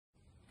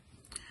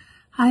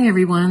Hi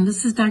everyone,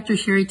 this is Dr.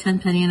 Sherry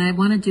Tenpenny, and I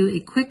want to do a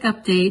quick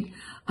update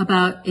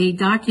about a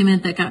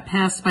document that got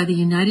passed by the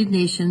United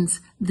Nations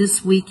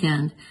this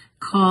weekend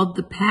called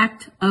the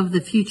Pact of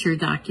the Future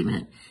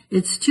document.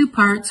 It's two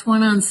parts,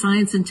 one on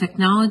science and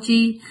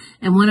technology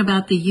and one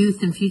about the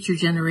youth and future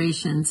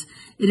generations.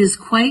 It is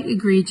quite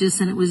egregious,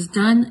 and it was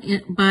done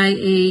by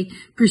a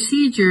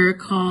procedure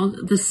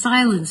called the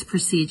silence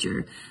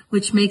procedure,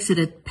 which makes it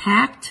a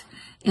pact.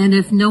 And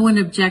if no one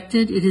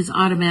objected, it is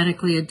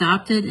automatically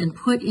adopted and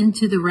put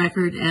into the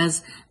record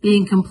as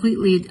being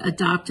completely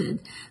adopted.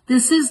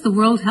 This is the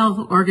World Health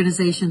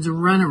Organization's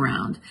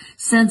runaround,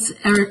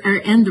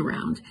 end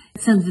around.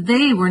 Since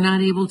they were not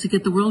able to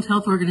get the World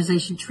Health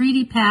Organization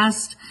treaty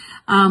passed,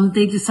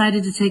 they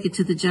decided to take it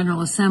to the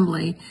General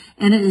Assembly.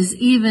 And it is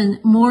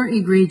even more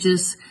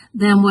egregious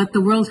than what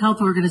the World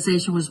Health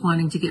Organization was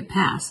wanting to get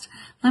passed.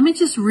 Let me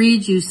just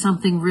read you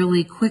something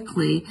really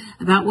quickly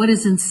about what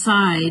is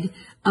inside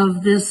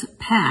of this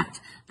pact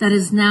that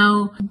is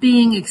now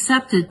being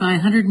accepted by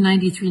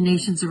 193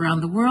 nations around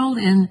the world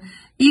and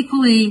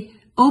equally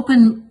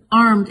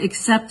open-armed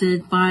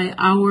accepted by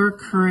our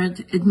current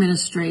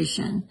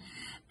administration.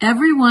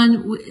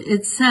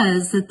 It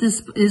says that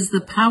this is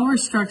the power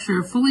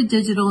structure, fully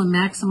digital and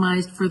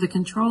maximized for the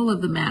control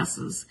of the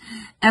masses.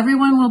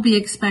 Everyone will be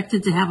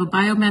expected to have a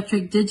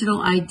biometric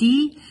digital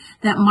ID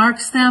that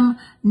marks them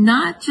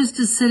not just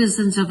as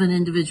citizens of an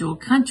individual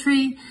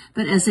country,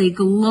 but as a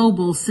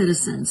global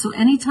citizen. So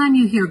anytime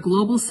you hear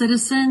global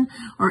citizen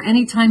or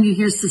anytime you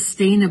hear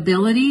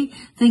sustainability,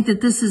 think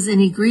that this is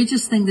an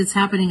egregious thing that's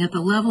happening at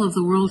the level of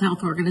the World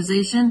Health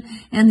Organization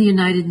and the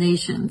United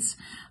Nations.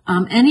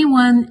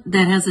 Anyone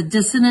that has a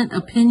dissonant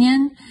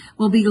opinion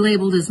will be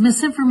labeled as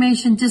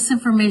misinformation,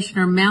 disinformation,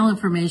 or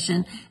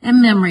malinformation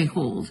and memory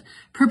hold.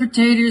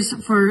 Perpetrators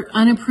for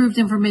unapproved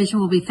information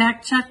will be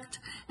fact-checked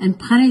and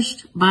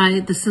punished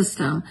by the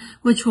system,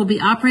 which will be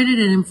operated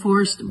and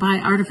enforced by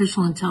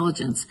artificial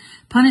intelligence.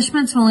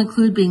 Punishments will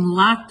include being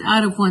locked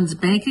out of one's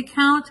bank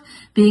account,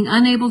 being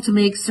unable to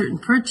make certain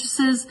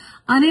purchases,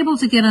 unable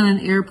to get on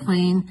an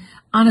airplane,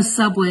 on a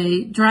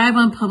subway, drive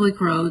on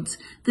public roads.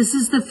 This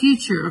is the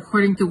future,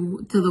 according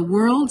to the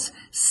world's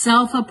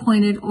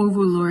self-appointed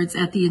overlords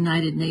at the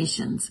United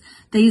Nations.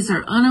 These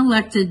are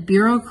unelected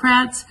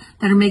bureaucrats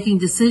that are making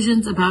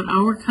decisions about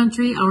our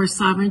country, our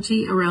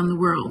sovereignty around the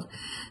world.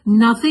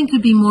 Nothing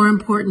could be more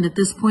important at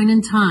this point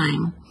in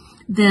time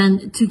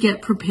than to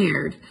get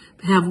prepared.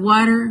 Have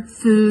water,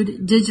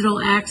 food,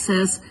 digital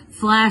access,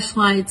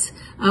 flashlights,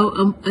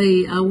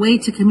 a way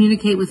to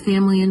communicate with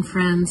family and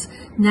friends.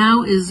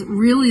 Now is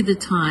really the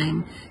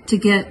time to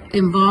get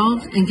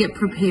involved and get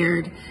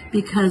prepared,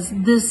 because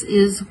this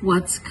is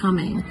what's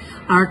coming.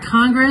 Our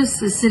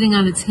Congress is sitting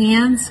on its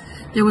hands.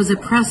 There was a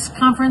press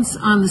conference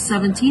on the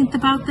 17th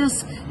about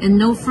this, and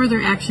no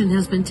further action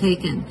has been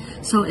taken.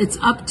 So it's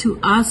up to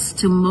us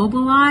to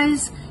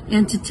mobilize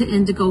and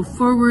to go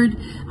forward,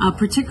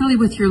 particularly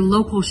with your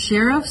local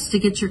sheriffs, to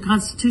get your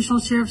constitutional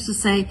sheriffs to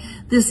say,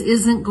 this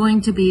isn't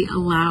going to be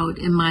allowed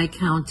in my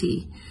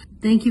county.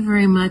 Thank you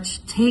very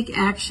much. Take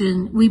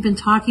action. We've been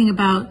talking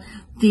about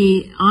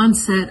the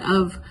onset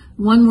of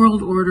one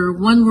world order,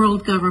 one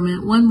world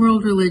government, one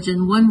world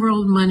religion, one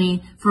world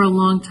money for a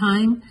long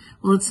time.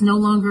 Well, it's no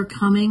longer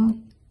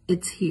coming.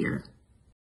 It's here.